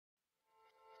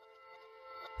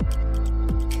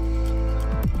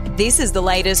This is the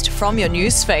latest from your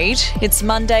newsfeed. It's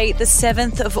Monday, the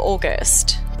 7th of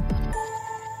August.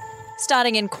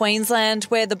 Starting in Queensland,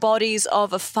 where the bodies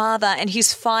of a father and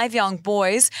his 5 young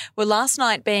boys were last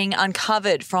night being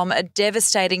uncovered from a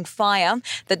devastating fire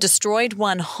that destroyed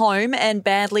one home and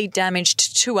badly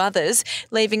damaged 2 others,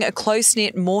 leaving a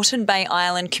close-knit Moreton Bay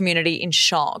Island community in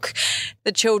shock.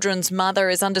 The children's mother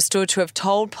is understood to have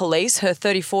told police her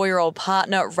 34-year-old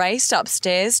partner raced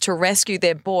upstairs to rescue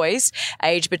their boys,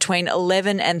 aged between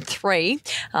 11 and 3,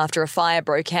 after a fire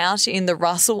broke out in the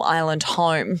Russell Island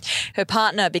home. Her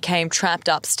partner became trapped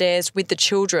upstairs with the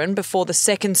children before the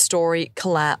second story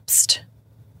collapsed.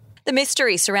 The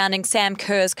mystery surrounding Sam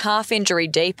Kerr's calf injury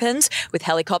deepens, with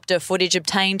helicopter footage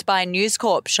obtained by News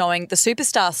Corp showing the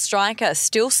superstar striker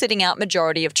still sitting out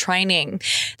majority of training.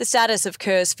 The status of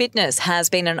Kerr's fitness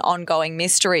has been an ongoing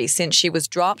mystery since she was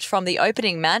dropped from the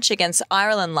opening match against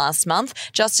Ireland last month,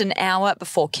 just an hour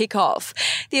before kickoff.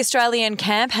 The Australian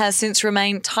camp has since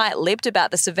remained tight-lipped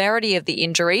about the severity of the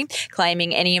injury,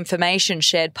 claiming any information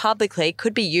shared publicly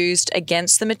could be used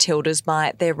against the Matildas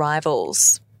by their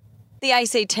rivals. The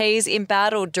ACT's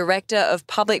embattled Director of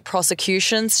Public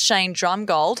Prosecutions, Shane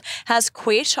Drumgold, has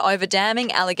quit over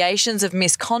damning allegations of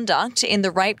misconduct in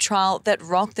the rape trial that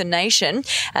rocked the nation,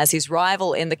 as his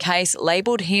rival in the case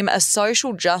labelled him a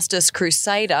social justice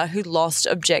crusader who lost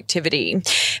objectivity.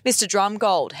 Mr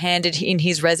Drumgold handed in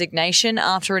his resignation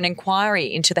after an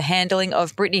inquiry into the handling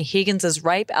of Brittany Higgins'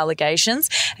 rape allegations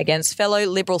against fellow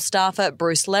Liberal staffer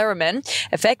Bruce Lerriman,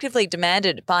 effectively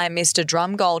demanded by Mr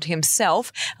Drumgold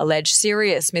himself, alleged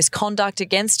serious misconduct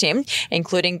against him,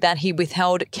 including that he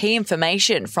withheld key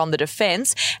information from the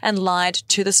defence and lied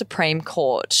to the Supreme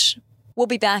Court. We'll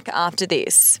be back after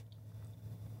this.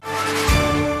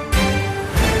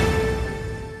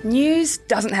 News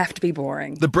doesn't have to be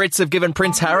boring. The Brits have given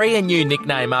Prince Harry a new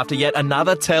nickname after yet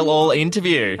another tell-all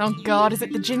interview. Oh God, is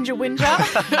it the Ginger Whinger?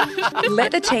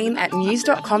 Let the team at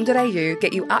news.com.au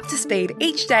get you up to speed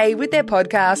each day with their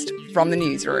podcast, From the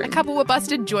Newsroom. A couple were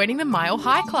busted joining the Mile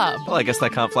High Club. Well, I guess they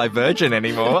can't fly Virgin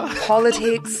anymore.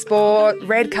 Politics, sport,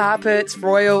 red carpets,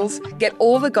 royals. Get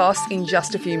all the goss in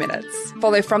just a few minutes.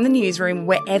 Follow From the Newsroom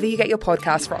wherever you get your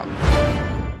podcast from.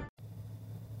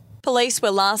 Police were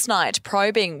last night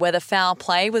probing whether foul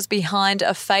play was behind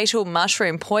a fatal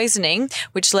mushroom poisoning,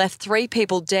 which left 3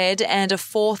 people dead and a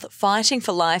 4th fighting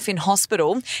for life in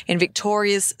hospital in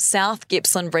Victoria's South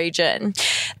Gippsland region.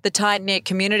 The tight-knit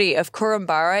community of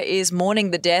Korumburra is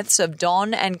mourning the deaths of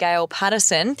Don and Gail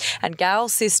Patterson and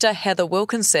Gail's sister Heather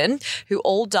Wilkinson, who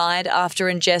all died after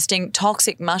ingesting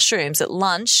toxic mushrooms at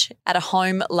lunch at a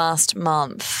home last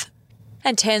month.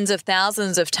 And tens of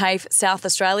thousands of TAFE South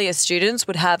Australia students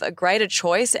would have a greater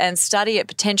choice and study at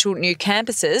potential new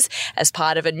campuses as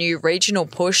part of a new regional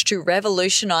push to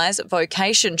revolutionise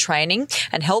vocation training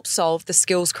and help solve the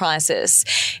skills crisis.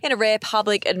 In a rare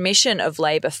public admission of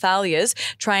Labor failures,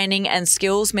 Training and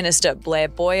Skills Minister Blair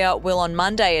Boyer will on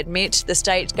Monday admit the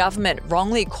state government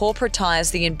wrongly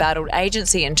corporatised the embattled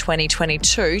agency in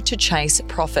 2022 to chase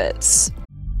profits.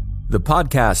 The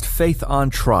podcast Faith on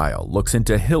Trial looks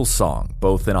into Hillsong,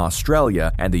 both in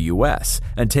Australia and the US,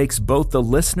 and takes both the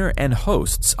listener and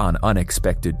hosts on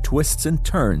unexpected twists and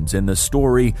turns in the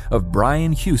story of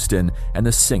Brian Houston and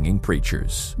the Singing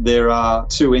Preachers. There are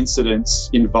 2 incidents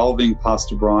involving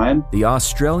Pastor Brian. The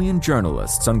Australian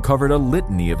journalists uncovered a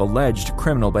litany of alleged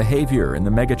criminal behaviour in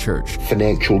the megachurch.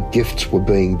 Financial gifts were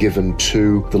being given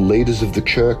to the leaders of the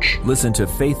church. Listen to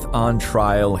Faith on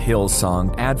Trial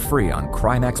Hillsong ad-free on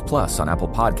Crimex Plus on Apple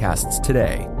Podcasts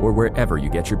today or wherever you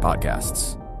get your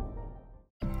podcasts.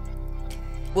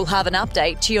 We'll have an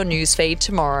update to your newsfeed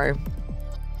tomorrow.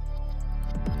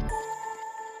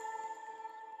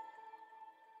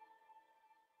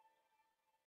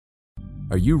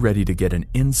 Are you ready to get an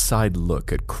inside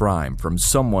look at crime from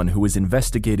someone who has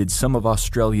investigated some of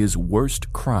Australia's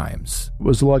worst crimes? It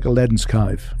was like Aladdin's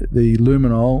Cave. The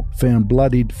luminol found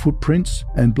bloodied footprints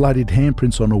and bloodied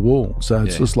handprints on a wall, so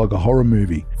it's just like a horror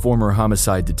movie. Former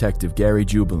homicide detective Gary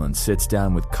Jubilant sits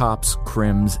down with cops,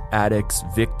 crims, addicts,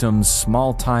 victims,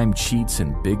 small-time cheats,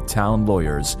 and big-town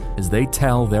lawyers as they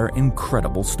tell their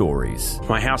incredible stories.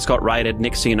 My house got raided.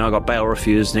 Next thing you know, I got bail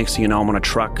refused. Next thing you know, I'm on a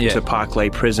truck to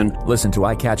Parklea Prison. Listen to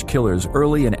I Catch Killers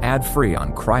early and ad-free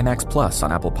on Crimex Plus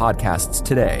on Apple Podcasts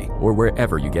today or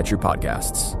wherever you get your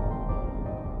podcasts.